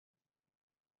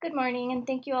Good morning, and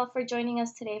thank you all for joining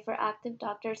us today for Active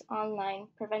Doctors Online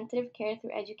Preventative Care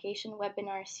Through Education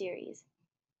webinar series.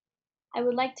 I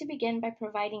would like to begin by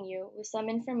providing you with some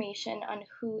information on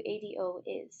who ADO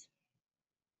is.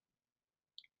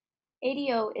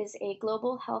 ADO is a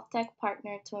global health tech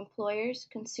partner to employers,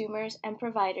 consumers, and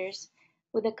providers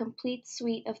with a complete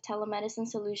suite of telemedicine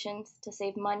solutions to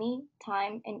save money,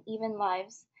 time, and even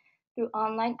lives through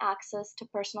online access to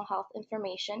personal health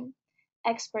information,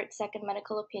 expert second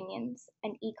medical opinions,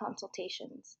 and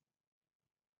e-consultations.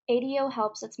 ADO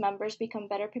helps its members become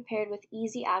better prepared with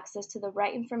easy access to the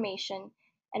right information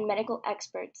and medical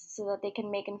experts so that they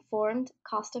can make informed,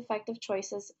 cost-effective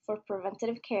choices for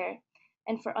preventative care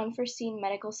and for unforeseen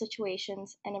medical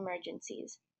situations and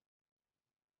emergencies.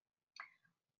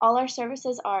 All our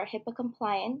services are HIPAA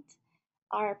compliant.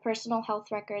 Our personal health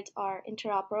records are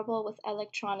interoperable with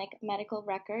electronic medical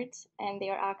records, and they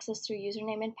are accessed through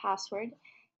username and password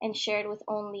and shared with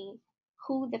only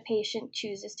who the patient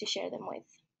chooses to share them with.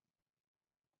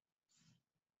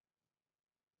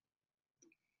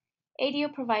 ADO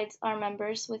provides our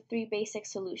members with three basic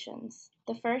solutions.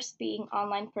 The first being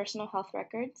online personal health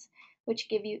records, which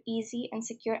give you easy and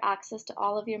secure access to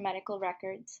all of your medical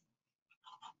records.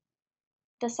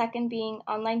 The second being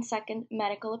online second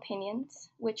medical opinions,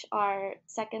 which are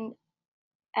second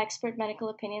expert medical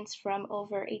opinions from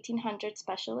over 1,800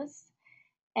 specialists,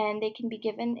 and they can be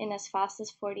given in as fast as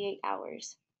 48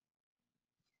 hours.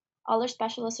 All our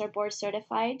specialists are board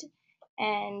certified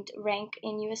and rank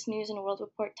in US News and World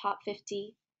Report top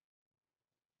 50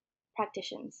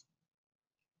 practitioners.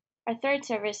 Our third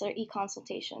service are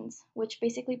e-consultations, which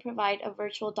basically provide a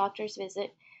virtual doctor's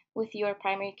visit with your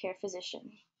primary care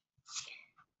physician.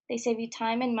 They save you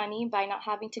time and money by not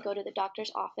having to go to the doctor's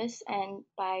office and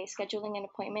by scheduling an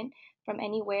appointment from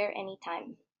anywhere,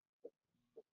 anytime.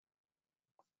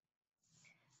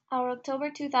 Our October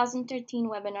 2013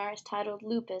 webinar is titled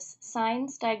Lupus,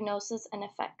 Signs, Diagnosis, and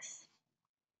Effects.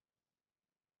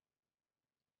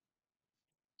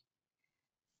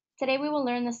 Today we will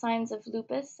learn the signs of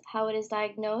lupus, how it is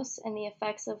diagnosed, and the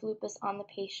effects of lupus on the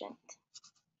patient.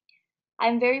 I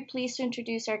am very pleased to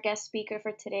introduce our guest speaker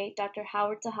for today, Dr.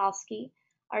 Howard Zahalsky,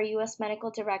 our U.S.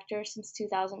 Medical Director since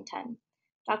 2010.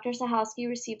 Dr. Zahalsky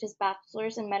received his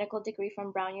bachelor's in medical degree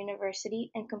from Brown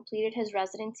University and completed his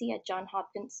residency at Johns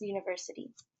Hopkins University.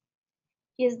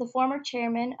 He is the former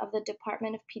chairman of the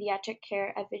Department of Pediatric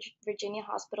Care at Virginia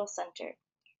Hospital Center.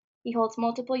 He holds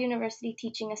multiple university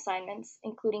teaching assignments,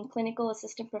 including clinical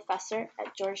assistant professor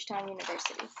at Georgetown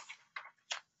University.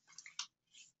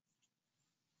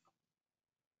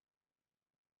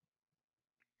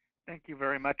 Thank you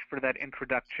very much for that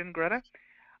introduction, Greta.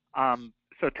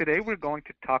 So today we're going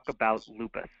to talk about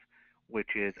lupus,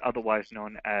 which is otherwise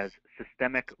known as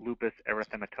systemic lupus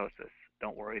erythematosus.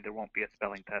 Don't worry, there won't be a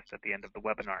spelling test at the end of the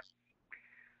webinar.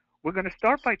 We're going to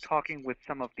start by talking with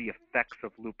some of the effects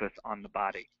of lupus on the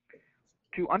body.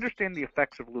 To understand the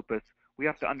effects of lupus, we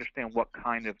have to understand what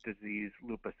kind of disease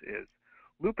lupus is.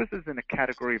 Lupus is in a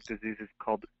category of diseases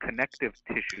called connective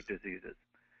tissue diseases.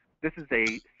 This is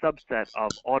a subset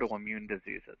of autoimmune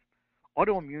diseases.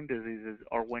 Autoimmune diseases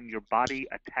are when your body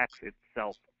attacks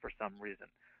itself for some reason.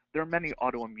 There are many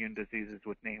autoimmune diseases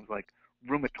with names like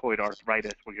rheumatoid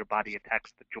arthritis, where your body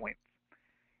attacks the joints.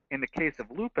 In the case of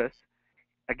lupus,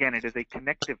 again, it is a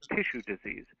connective tissue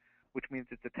disease, which means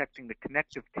it's affecting the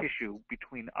connective tissue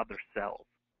between other cells.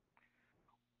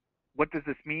 What does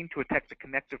this mean, to attack the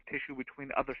connective tissue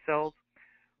between other cells?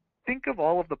 Think of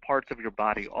all of the parts of your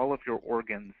body, all of your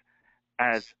organs,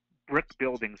 as brick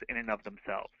buildings in and of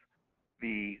themselves.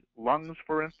 The lungs,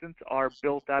 for instance, are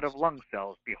built out of lung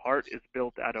cells. The heart is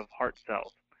built out of heart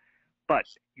cells. But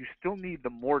you still need the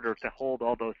mortar to hold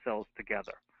all those cells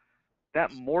together.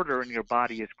 That mortar in your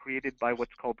body is created by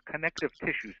what's called connective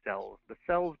tissue cells, the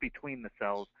cells between the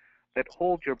cells that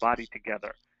hold your body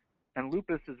together. And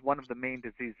lupus is one of the main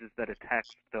diseases that attacks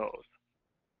those.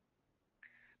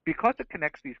 Because it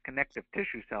connects these connective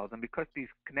tissue cells, and because these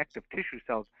connective tissue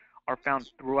cells are found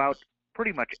throughout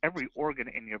pretty much every organ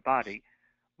in your body,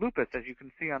 lupus, as you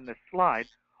can see on this slide,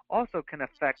 also can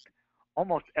affect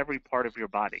almost every part of your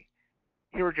body.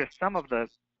 Here are just some of the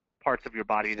parts of your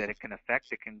body that it can affect.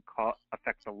 It can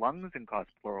affect the lungs and cause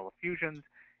pleural effusions.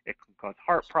 It can cause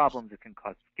heart problems. It can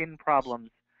cause skin problems.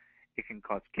 It can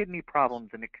cause kidney problems,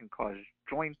 and it can cause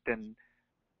joint and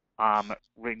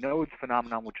Raynaud's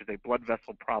phenomenon, which is a blood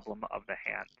vessel problem of the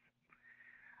hands.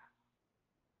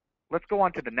 Let's go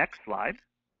on to the next slide.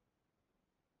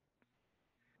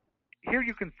 Here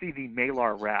you can see the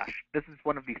malar rash. This is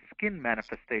one of the skin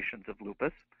manifestations of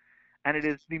lupus, and it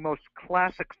is the most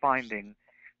classic finding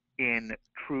in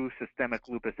true systemic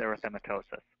lupus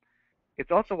erythematosus.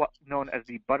 It's also known as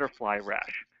the butterfly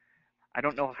rash. I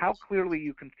don't know how clearly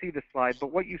you can see the slide,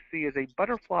 but what you see is a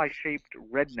butterfly-shaped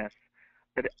redness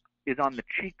that is on the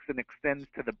cheeks and extends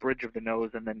to the bridge of the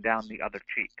nose and then down the other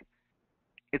cheek.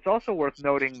 It's also worth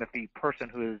noting that the person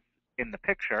who is in the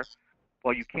picture,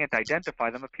 while you can't identify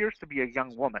them, appears to be a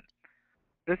young woman.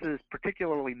 This is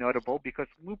particularly notable because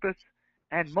lupus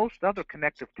and most other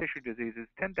connective tissue diseases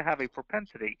tend to have a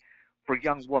propensity for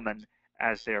young women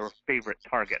as their favorite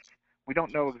targets. We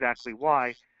don't know exactly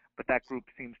why, but that group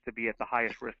seems to be at the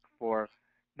highest risk for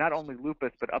not only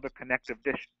lupus, but other connective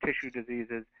tissue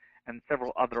diseases and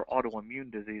several other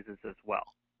autoimmune diseases as well.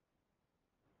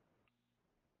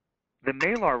 The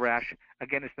malar rash,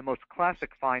 again, is the most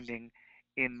classic finding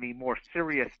in the more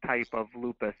serious type of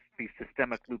lupus, the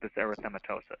systemic lupus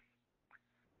erythematosus.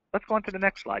 Let's go on to the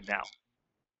next slide now.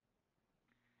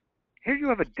 Here you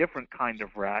have a different kind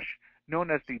of rash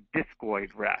known as the discoid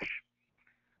rash.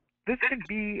 This can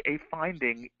be a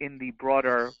finding in the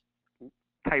broader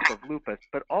type of lupus,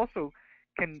 but also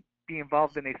can be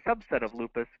involved in a subset of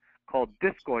lupus called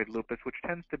discoid lupus, which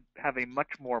tends to have a much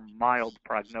more mild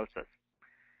prognosis.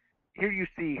 Here you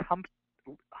see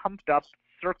humped up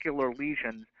circular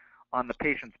lesions on the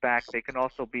patient's back. They can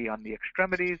also be on the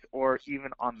extremities or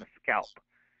even on the scalp.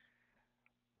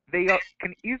 They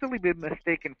can easily be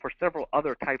mistaken for several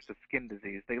other types of skin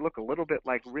disease. They look a little bit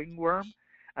like ringworm,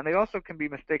 and they also can be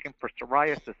mistaken for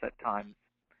psoriasis at times.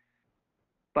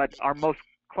 But are most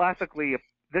classically,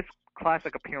 this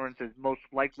classic appearance is most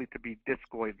likely to be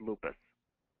discoid lupus.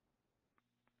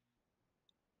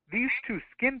 These two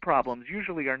skin problems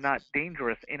usually are not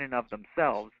dangerous in and of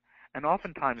themselves, and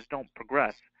oftentimes don't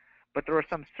progress, but there are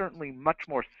some certainly much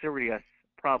more serious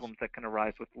problems that can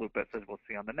arise with lupus, as we'll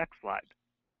see on the next slide.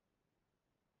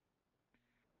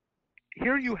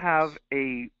 Here you have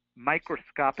a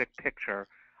microscopic picture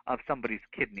of somebody's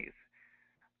kidneys.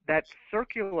 That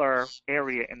circular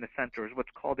area in the center is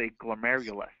what's called a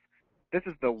glomerulus. This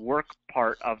is the work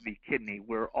part of the kidney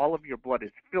where all of your blood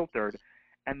is filtered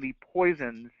and the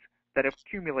poisons that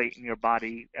accumulate in your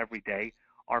body every day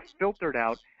are filtered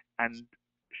out and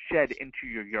shed into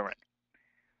your urine.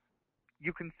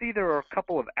 You can see there are a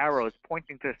couple of arrows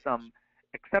pointing to some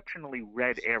exceptionally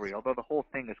red area, although the whole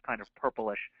thing is kind of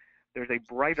purplish. There's a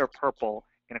brighter purple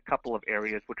in a couple of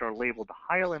areas which are labeled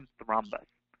hyaline thrombus.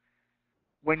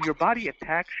 When your body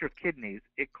attacks your kidneys,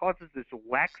 it causes this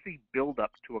waxy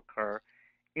buildup to occur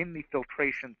in the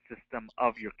filtration system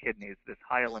of your kidneys, this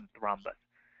hyaline thrombus.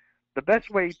 The best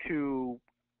way to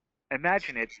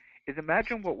imagine it is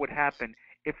imagine what would happen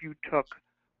if you took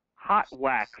hot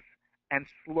wax and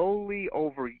slowly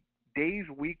over days,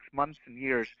 weeks, months, and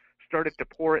years started to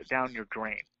pour it down your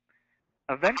drain.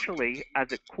 Eventually,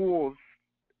 as it cools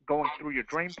going through your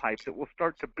drain pipes, it will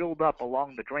start to build up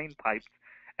along the drain pipes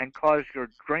and cause your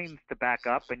drains to back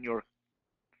up and your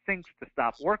sinks to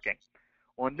stop working.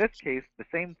 Well, in this case, the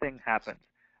same thing happens.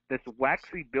 This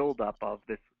waxy buildup of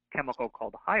this chemical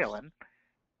called hyaline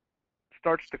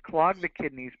starts to clog the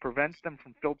kidneys, prevents them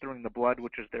from filtering the blood,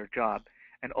 which is their job,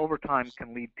 and over time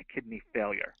can lead to kidney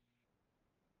failure.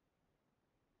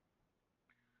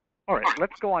 All right,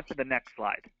 let's go on to the next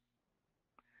slide.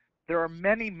 There are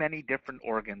many, many different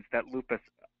organs that lupus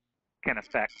can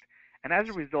affect, and as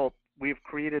a result, we've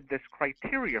created this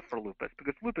criteria for lupus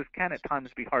because lupus can at times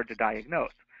be hard to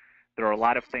diagnose. There are a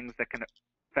lot of things that can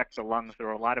affect the lungs. There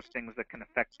are a lot of things that can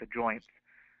affect the joints.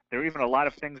 There are even a lot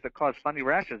of things that cause funny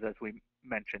rashes, as we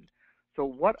mentioned. So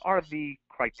what are the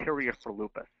criteria for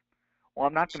lupus? Well,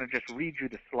 I'm not going to just read you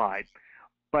the slide,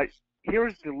 but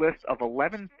here's the list of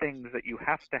 11 things that you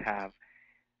have to have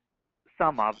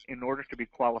some of in order to be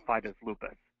qualified as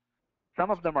lupus.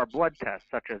 Some of them are blood tests,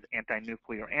 such as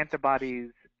anti-nuclear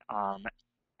antibodies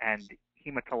and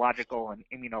hematological and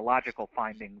immunological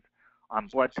findings on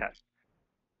blood tests.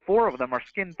 4 of them are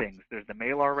skin things. There's the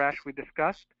malar rash we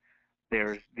discussed.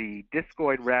 There's the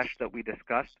discoid rash that we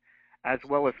discussed, as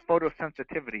well as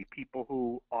photosensitivity, people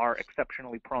who are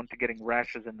exceptionally prone to getting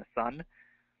rashes in the sun,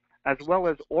 as well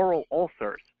as oral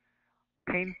ulcers,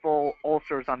 painful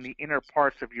ulcers on the inner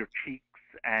parts of your cheeks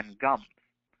and gums.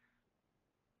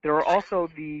 There are also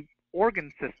the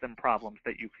organ system problems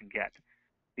that you can get.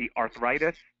 The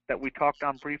arthritis that we talked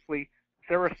on briefly,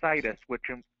 serositis, which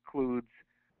includes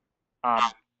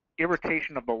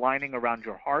irritation of the lining around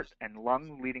your heart and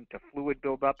lung, leading to fluid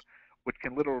buildup, which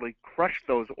can literally crush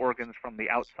those organs from the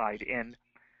outside in,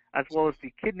 as well as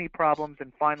the kidney problems,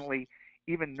 and finally,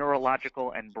 even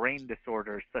neurological and brain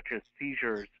disorders such as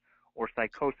seizures or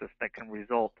psychosis that can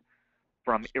result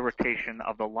from irritation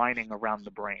of the lining around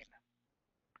the brain.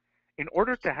 In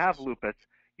order to have lupus,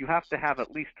 you have to have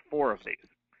at least 4 of these.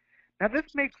 Now,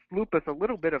 this makes lupus a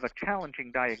little bit of a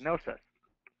challenging diagnosis.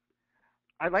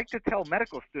 I like to tell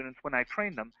medical students when I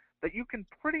train them that you can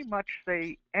pretty much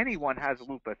say anyone has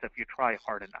lupus if you try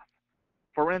hard enough.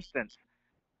 For instance,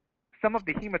 some of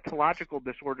the hematological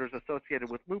disorders associated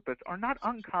with lupus are not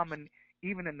uncommon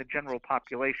even in the general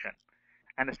population.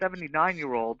 And a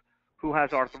 79-year-old who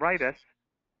has arthritis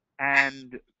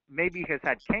and maybe has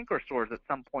had canker sores at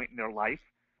some point in their life,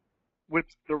 with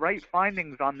the right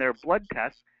findings on their blood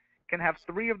test, can have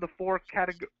three of the four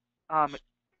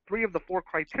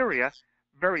criteria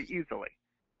very easily.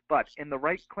 But in the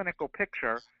right clinical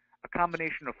picture, a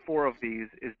combination of 4 of these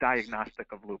is diagnostic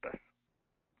of lupus.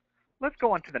 Let's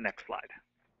go on to the next slide.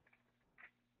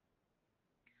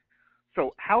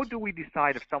 So how do we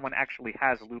decide if someone actually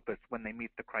has lupus when they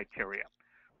meet the criteria?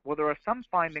 Well, there are some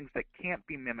findings that can't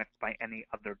be mimicked by any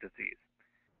other disease.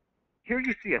 Here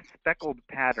you see a speckled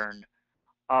pattern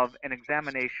of an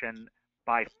examination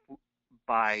by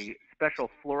special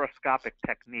fluoroscopic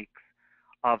techniques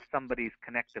of somebody's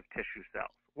connective tissue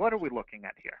cells. What are we looking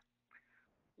at here?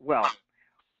 Well,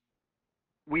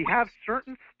 we have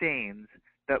certain stains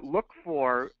that look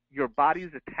for your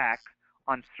body's attack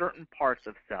on certain parts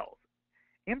of cells.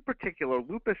 In particular,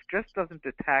 lupus just doesn't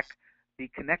attack the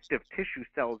connective tissue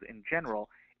cells in general.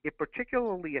 It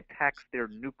particularly attacks their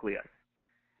nucleus.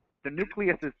 The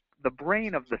nucleus is the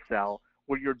brain of the cell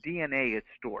where your DNA is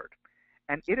stored,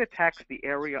 and it attacks the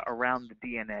area around the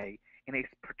DNA in a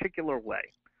particular way.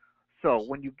 So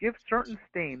when you give certain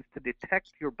stains to detect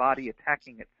your body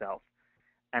attacking itself,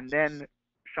 and then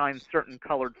shine certain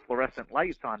colored fluorescent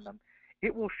lights on them,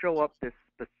 it will show up this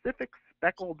specific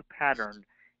speckled pattern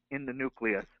in the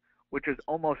nucleus, which is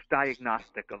almost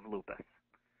diagnostic of lupus.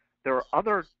 There are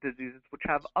other diseases which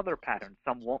have other patterns.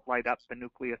 Some won't light up the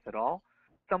nucleus at all.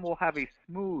 Some will have a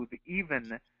smooth,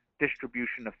 even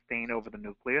distribution of stain over the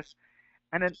nucleus.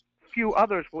 And a few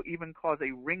others will even cause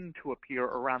a ring to appear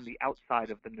around the outside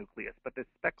of the nucleus. But this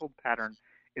speckled pattern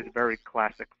is very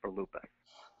classic for lupus.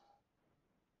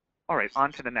 All right,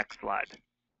 on to the next slide.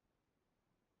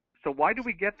 So why do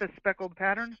we get this speckled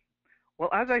pattern? Well,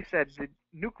 as I said, the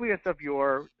nucleus of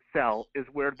your cell is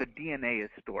where the DNA is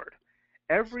stored.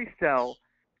 Every cell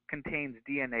contains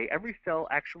DNA. Every cell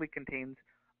actually contains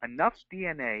enough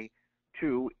DNA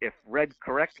to, if read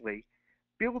correctly,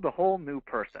 build a whole new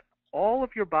person. All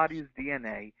of your body's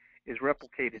DNA is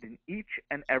replicated in each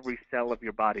and every cell of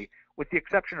your body, with the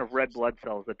exception of red blood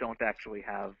cells that don't actually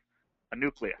have a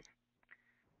nucleus.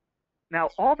 Now,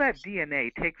 all that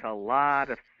DNA takes a lot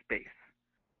of space.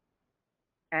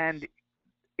 And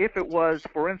if it was,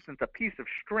 for instance, a piece of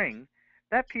string,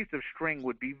 that piece of string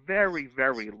would be very,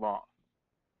 very long.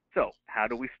 So how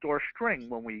do we store string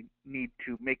when we need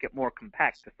to make it more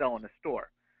compact to sell in a store?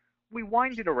 We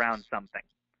wind it around something,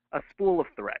 a spool of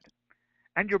thread.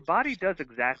 And your body does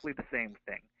exactly the same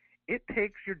thing. It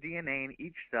takes your DNA in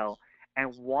each cell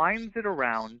and winds it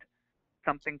around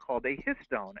something called a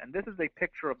histone. And this is a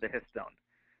picture of the histone.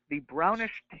 The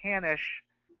brownish, tannish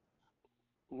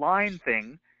line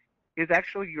thing is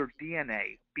actually your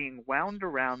DNA being wound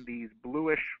around these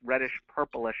bluish, reddish,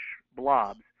 purplish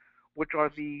blobs, which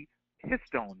are the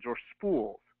histones or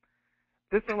spools.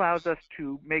 This allows us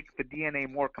to make the DNA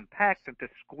more compact and to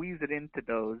squeeze it into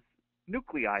those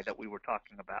nuclei that we were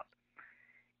talking about.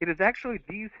 It is actually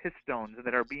these histones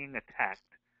that are being attacked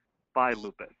by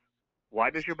lupus. Why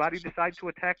does your body decide to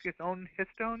attack its own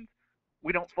histones?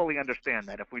 We don't fully understand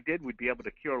that. If we did, we'd be able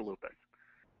to cure lupus.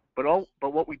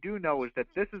 But what we do know is that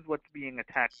this is what's being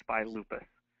attacked by lupus.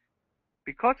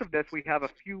 Because of this, we have a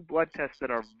few blood tests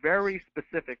that are very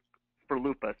specific for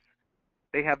lupus.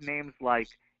 They have names like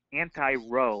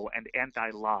anti-Rho and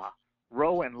anti-La.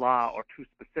 Rho and La are two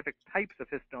specific types of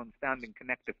histones found in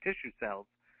connective tissue cells.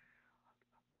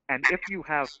 And if you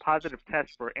have positive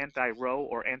tests for anti-Rho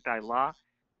or anti-La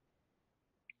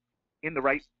in the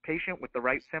right patient with the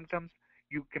right symptoms,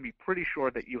 you can be pretty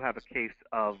sure that you have a case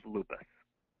of lupus.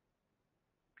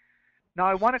 Now,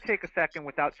 I want to take a second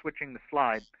without switching the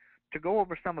slide to go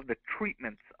over some of the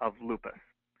treatments of lupus.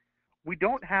 We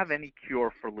don't have any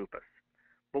cure for lupus,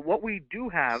 but what we do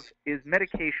have is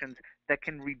medications that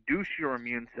can reduce your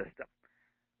immune system.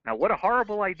 Now, what a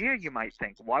horrible idea, you might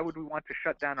think. Why would we want to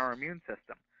shut down our immune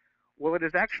system? Well, it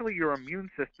is actually your immune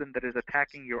system that is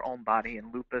attacking your own body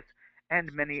in lupus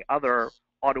and many other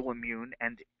autoimmune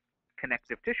and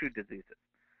connective tissue diseases.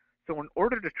 So in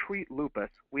order to treat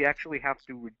lupus, we actually have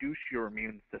to reduce your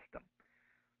immune system.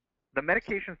 The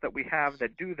medications that we have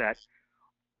that do that,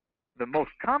 the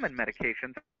most common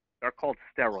medications are called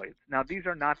steroids. Now, these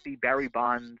are not the Barry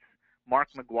Bonds, Mark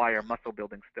McGuire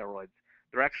muscle-building steroids.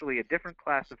 They're actually a different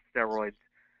class of steroids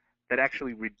that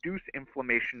actually reduce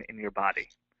inflammation in your body.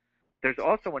 There's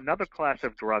also another class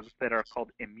of drugs that are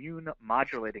called immune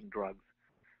modulating drugs,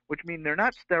 which mean they're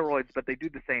not steroids, but they do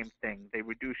the same thing. They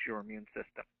reduce your immune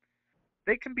system.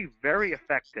 They can be very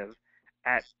effective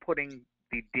at putting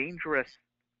the dangerous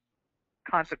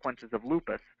consequences of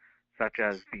lupus, such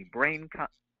as the brain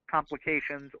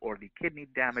complications or the kidney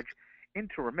damage,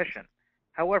 into remission.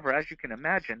 However, as you can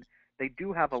imagine, they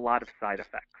do have a lot of side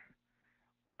effects.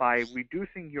 By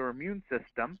reducing your immune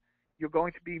system, you're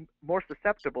going to be more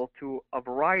susceptible to a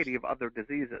variety of other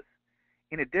diseases.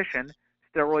 In addition,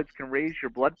 steroids can raise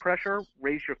your blood pressure,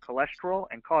 raise your cholesterol,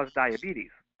 and cause diabetes.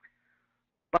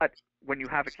 But when you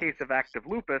have a case of active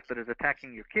lupus that is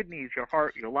attacking your kidneys, your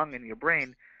heart, your lung, and your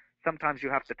brain, sometimes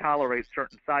you have to tolerate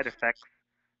certain side effects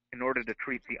in order to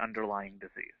treat the underlying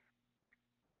disease.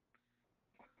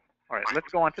 All right, let's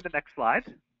go on to the next slide.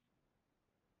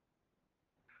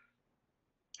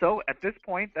 So at this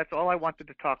point, that's all I wanted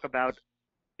to talk about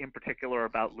in particular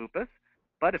about lupus.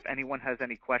 But if anyone has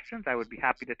any questions, I would be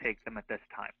happy to take them at this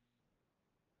time.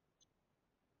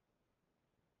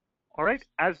 All right,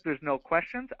 as there's no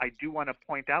questions, I do want to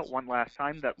point out one last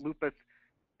time that lupus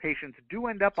patients do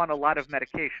end up on a lot of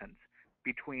medications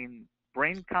between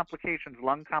brain complications,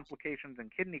 lung complications,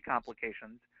 and kidney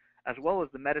complications, as well as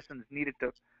the medicines needed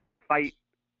to fight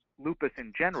lupus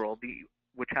in general,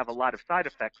 which have a lot of side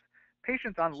effects.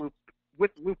 Patients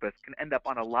with lupus can end up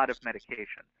on a lot of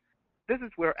medications. This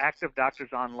is where Activ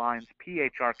Doctors Online's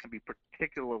PHR can be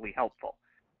particularly helpful.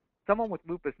 Someone with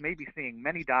lupus may be seeing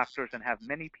many doctors and have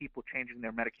many people changing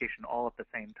their medication all at the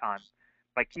same time.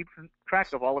 By keeping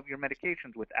track of all of your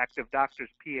medications with Activ Doctors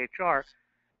PHR,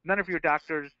 none of your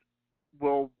doctors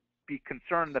will be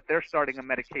concerned that they're starting a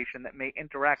medication that may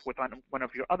interact with one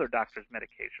of your other doctor's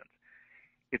medications.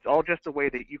 It's all just a way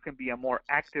that you can be a more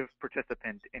active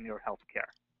participant in your health care.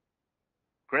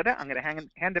 Greta, I'm going to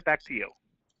hand it back to you.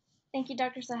 Thank you,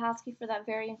 Dr. Zahalsky, for that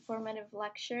very informative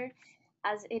lecture.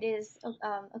 As it is,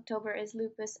 October is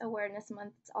Lupus Awareness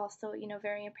Month, it's also,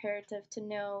 very imperative to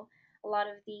know a lot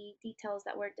of the details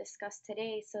that were discussed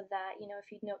today, so that,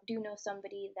 if you do know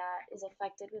somebody that is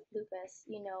affected with lupus,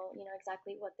 you know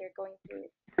exactly what they're going through.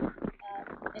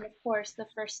 And of course, the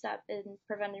first step in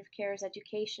preventive care is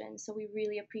education. So we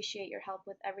really appreciate your help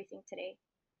with everything today.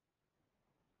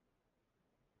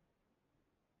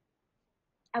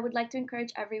 I would like to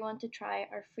encourage everyone to try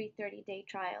our free 30-day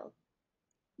trial.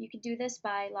 You can do this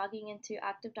by logging into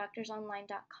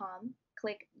activdoctorsonline.com,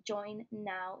 click Join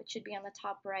Now, it should be on the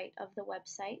top right of the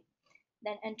website,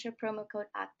 then enter promo code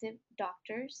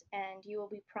ACTIVDOCTORS, and you will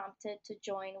be prompted to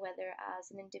join, whether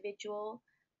as an individual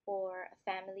or a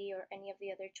family or any of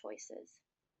the other choices.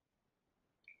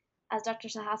 As Dr.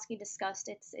 Zahalsky discussed,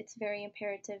 it's very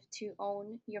imperative to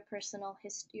own your personal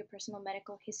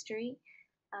medical history.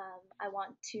 I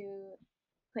want to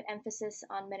put emphasis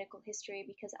on medical history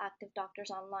because Activ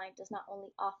Doctors Online does not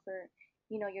only offer,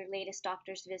 your latest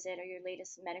doctor's visit or your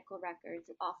latest medical records.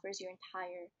 It offers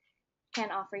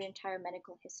can offer your entire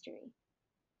medical history.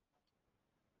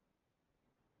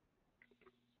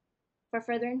 For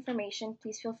further information,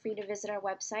 please feel free to visit our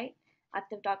website,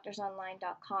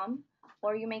 activdoctorsonline.com,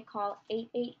 or you may call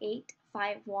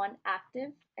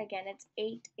 888-51-ACTIV. Again, it's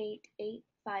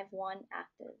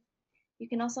 888-51-ACTIV. You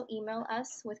can also email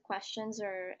us with questions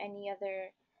or any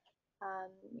other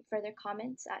further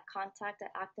comments at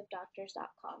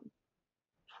contact@activdoctors.com.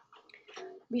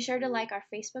 Be sure to like our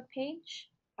Facebook page,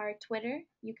 our Twitter.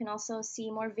 You can also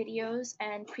see more videos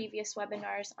and previous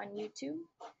webinars on YouTube.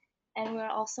 And we're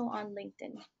also on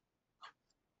LinkedIn.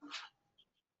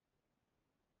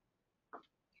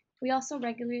 We also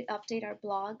regularly update our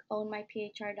blog,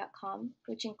 ownmyphr.com,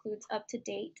 which includes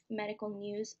up-to-date medical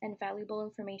news and valuable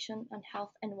information on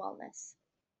health and wellness.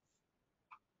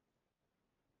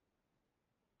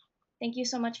 Thank you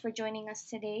so much for joining us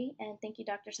today, and thank you,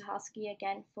 Dr. Zahalsky,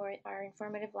 again for our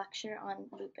informative lecture on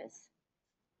lupus.